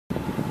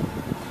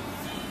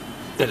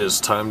It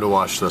is time to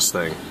wash this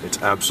thing. It's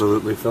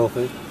absolutely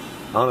filthy.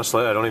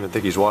 Honestly, I don't even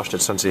think he's washed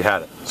it since he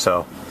had it.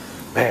 So,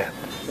 man,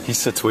 he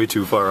sits way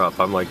too far up.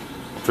 I'm like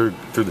through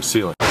the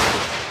ceiling.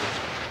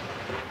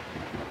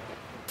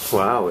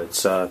 Wow,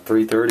 it's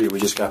 3:30.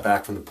 We just got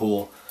back from the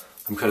pool.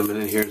 I'm coming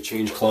in here to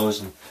change clothes,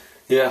 and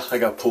yeah, I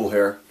got pool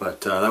hair, but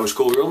that was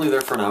cool. We were only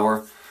there for an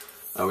hour.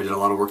 We did a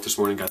lot of work this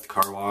morning, got the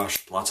car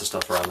washed, lots of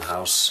stuff around the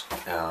house.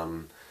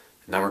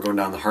 Now we're going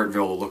down to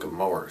Hartville to look at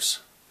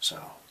mowers, so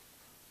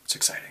it's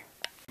exciting.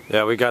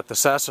 Yeah, we got the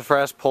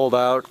sassafras pulled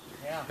out,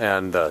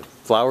 and the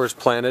flowers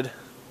planted,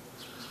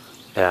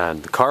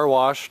 and the car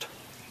washed,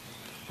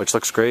 which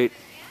looks great.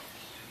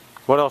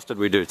 What else did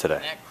we do today?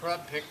 That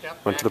crud picked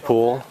up. Went to the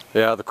pool.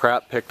 Yeah, the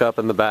crap picked up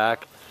in the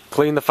back.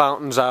 Cleaned the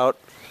fountains out.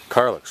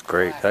 Car looks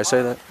great. Did I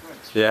say that?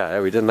 Yeah,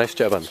 we did a nice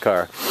job on the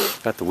car.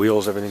 Got the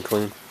wheels, everything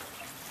clean.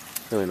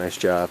 Really nice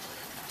job.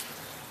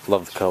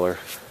 Love the color.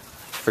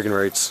 Friggin'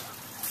 rates.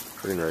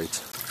 Friggin'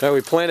 rates. Yeah,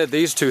 we planted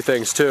these two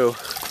things too.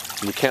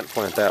 And you can't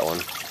plant that one.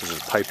 There's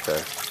a pipe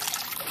there.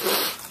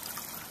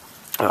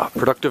 Ah,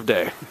 productive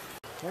day.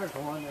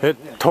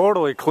 It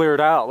totally cleared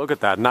out. Look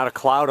at that. Not a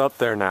cloud up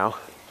there now.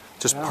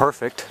 Just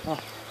perfect.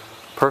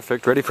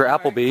 Perfect. Ready for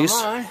Applebee's.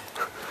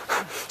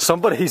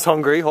 Somebody's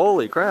hungry.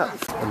 Holy crap.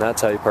 And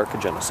that's how you park a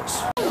Genesis.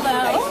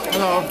 Hello.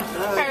 Hello.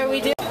 How are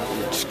we doing?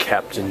 It's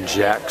Captain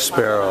Jack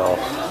Sparrow.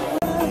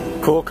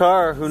 Cool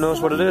car. Who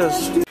knows what it is?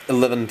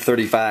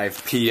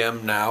 11:35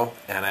 p.m. now,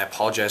 and I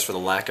apologize for the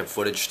lack of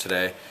footage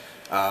today.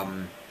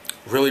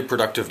 Really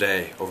productive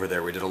day over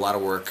there. We did a lot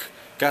of work.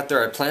 Got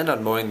there, I planned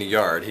on mowing the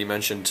yard. He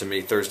mentioned to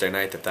me Thursday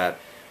night that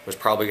was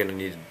probably going to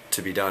need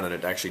to be done, and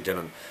it actually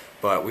didn't.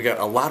 But we got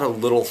a lot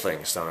of little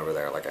things done over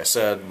there. Like I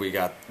said, we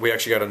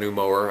actually got a new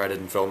mower. I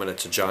didn't film it.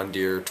 It's a John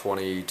Deere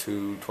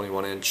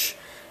 21 inch,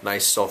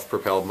 nice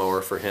self-propelled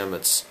mower for him.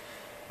 It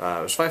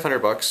was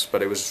 $500,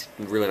 but it was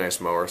a really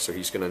nice mower, so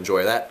he's going to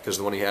enjoy that because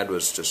the one he had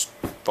was just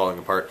falling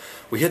apart.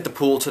 We hit the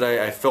pool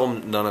today. I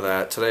filmed none of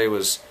that. Today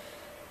was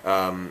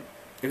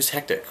it was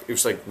hectic. It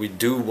was like we'd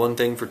do one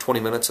thing for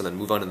 20 minutes and then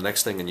move on to the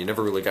next thing, and you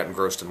never really got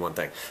engrossed in one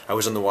thing. I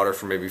was in the water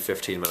for maybe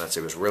 15 minutes.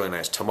 It was really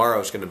nice.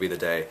 Tomorrow's going to be the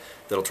day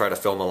that'll try to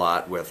film a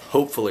lot with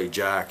hopefully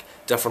Jack,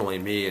 definitely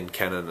me and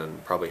Kenan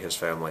and probably his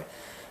family.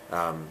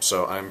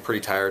 So I'm pretty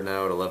tired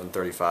now at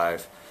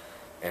 11:35,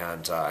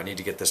 and I need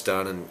to get this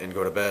done and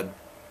go to bed.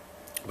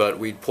 But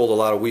we pulled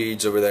a lot of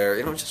weeds over there,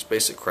 you know, just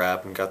basic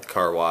crap, and got the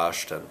car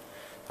washed, and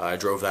I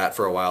drove that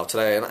for a while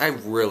today, and I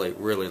really,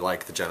 really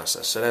like the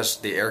Genesis. It has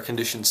the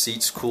air-conditioned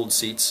seats, cooled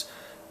seats,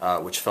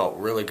 which felt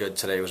really good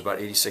today. It was about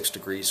 86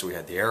 degrees, so we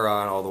had the air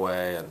on all the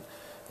way, and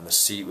the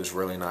seat was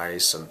really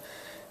nice. And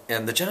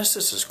the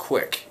Genesis is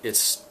quick.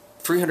 It's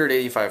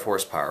 385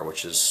 horsepower,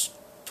 which is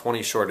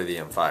 20 short of the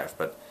M5,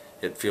 but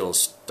it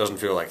doesn't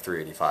feel like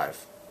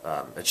 385.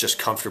 It's just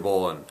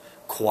comfortable and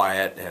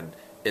quiet, and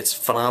it's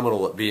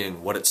phenomenal at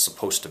being what it's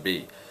supposed to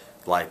be,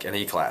 like an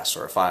E-Class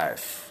or a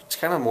 5. It's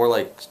kind of more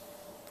like,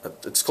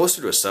 it's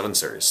closer to a 7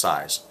 Series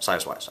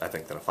size-wise, I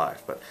think, than a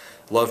 5. But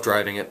love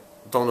driving it.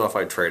 Don't know if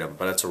I'd trade him,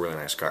 but it's a really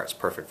nice car. It's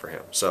perfect for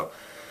him. So,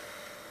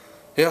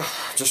 yeah,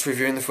 just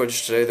reviewing the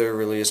footage today. There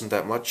really isn't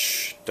that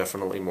much.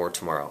 Definitely more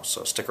tomorrow.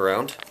 So stick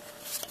around.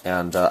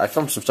 And I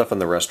filmed some stuff in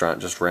the restaurant,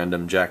 just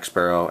random Jack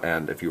Sparrow.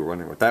 And if you were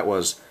wondering what that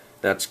was,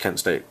 that's Kent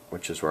State,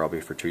 which is where I'll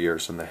be for 2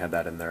 years, and they had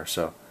that in there.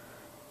 So,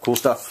 cool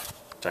stuff.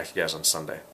 Talk to you guys on Sunday.